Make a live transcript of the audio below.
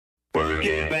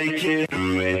work it, make it,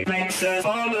 do it, makes us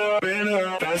harder,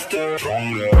 better, faster,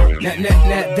 stronger.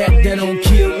 That don't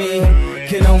kill me,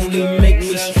 can only make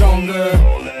me stronger.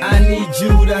 I need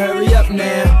you to hurry up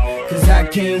now, cause I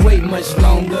can't wait much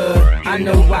longer. I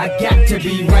know I got to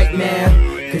be right now,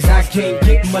 cause I can't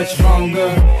get much stronger.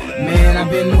 Man, I've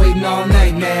been waiting all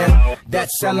night now,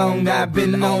 that's how long I've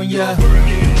been on ya.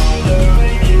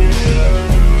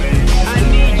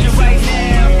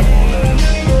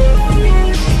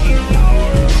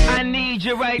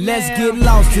 Let's get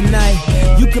lost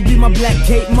tonight. You could be my black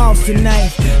Kate Moss tonight.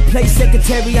 Play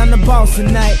secretary, I'm the boss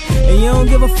tonight. And you don't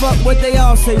give a fuck what they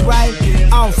all say, right?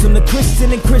 Awesome, the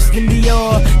Christian and Christian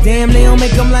Dior. Damn, they don't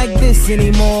make them like this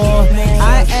anymore.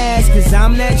 I ask, cause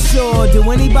I'm not sure. Do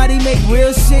anybody make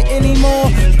real shit anymore?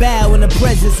 Bow in the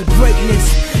presence of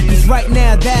greatness, cause right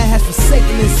now that has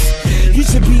forsaken us. You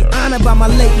should be honored by my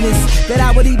lateness, that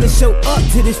I would even show up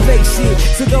to this fake shit.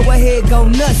 So go ahead, go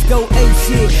nuts, go ape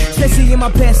shit. Especially in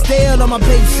my pastel on my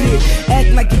babe shit.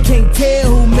 Act like you can't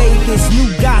tell who made this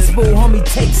new gospel, homie.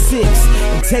 Take 6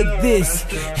 and take this,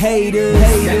 haters.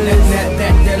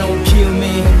 That don't kill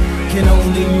me, can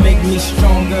only make me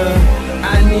stronger.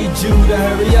 I need you to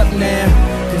hurry up now,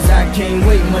 cause I can't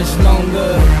wait much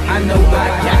longer. I know I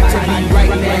got to be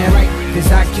right now,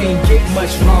 cause I can't get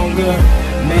much longer.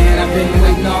 Man, I've been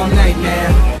waiting all night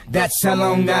now, that's how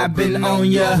long I've been on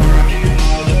ya.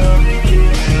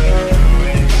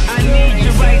 I need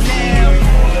you right now,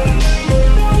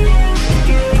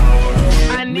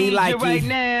 I need you right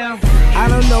now. I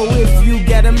don't know if you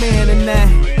got a man or not,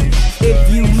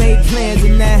 if you made plans or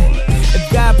not,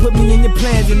 if God put me in your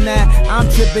plans or not. I'm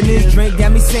tripping, this drink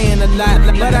got me saying a lot,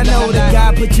 but I know that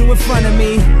God put you in front of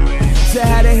me. So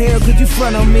how the hell could you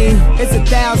front on me? It's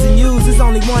 1,000 yous, it's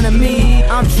only one of me.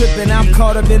 I'm tripping, I'm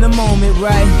caught up in the moment,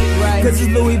 right? Cause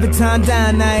it's Louis Vuitton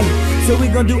dine night, so we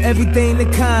gon' do everything the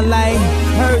kind like.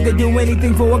 Heard they do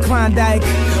anything for a Klondike,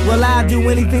 well I'll do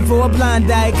anything for a blind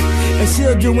dyke. And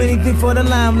she'll do anything for the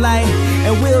limelight,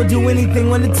 and we'll do anything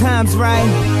when the time's right.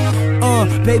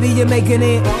 Baby, you're making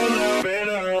it.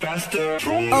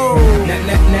 Oh,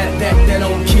 that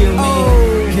don't kill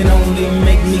me, can only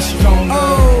make me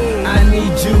stronger. I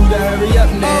need you to hurry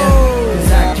up now,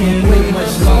 cause I can't wait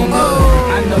much longer.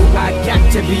 I know I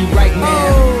got to be right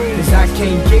now, cause I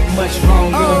can't get much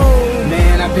stronger.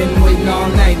 Man, I've been waiting all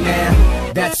night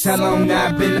now, that's how long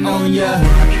I've been on ya.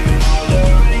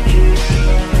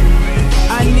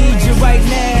 I need you right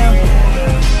now,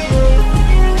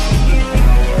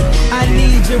 I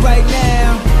need you right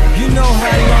now. You know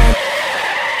how long.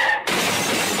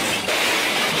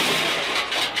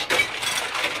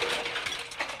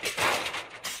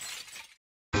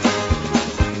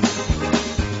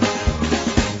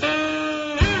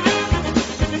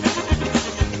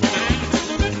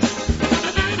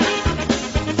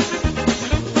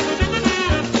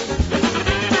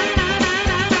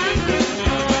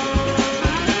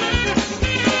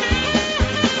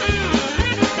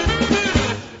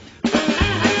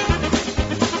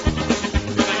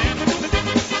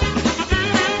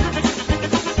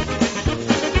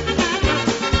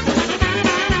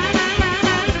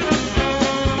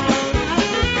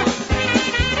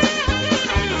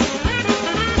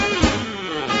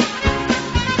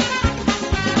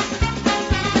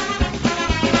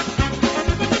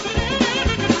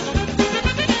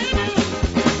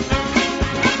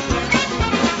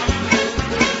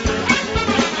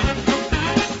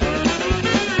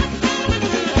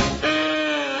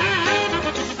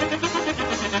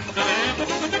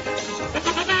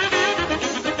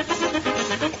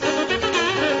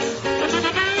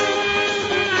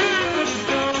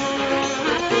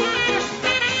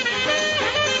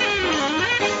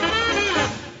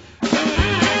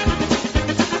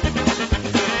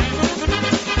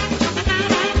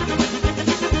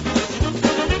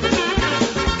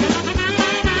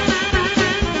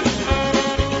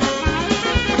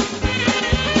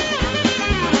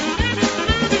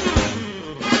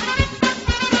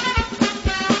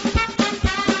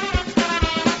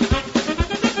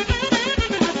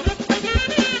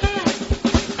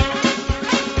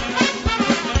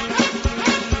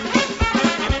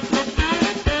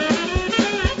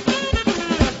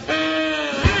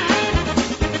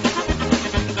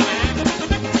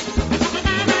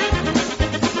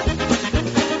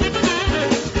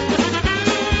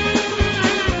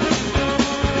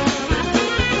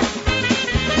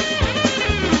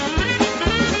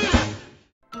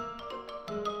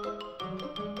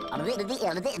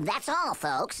 That's all,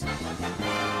 folks.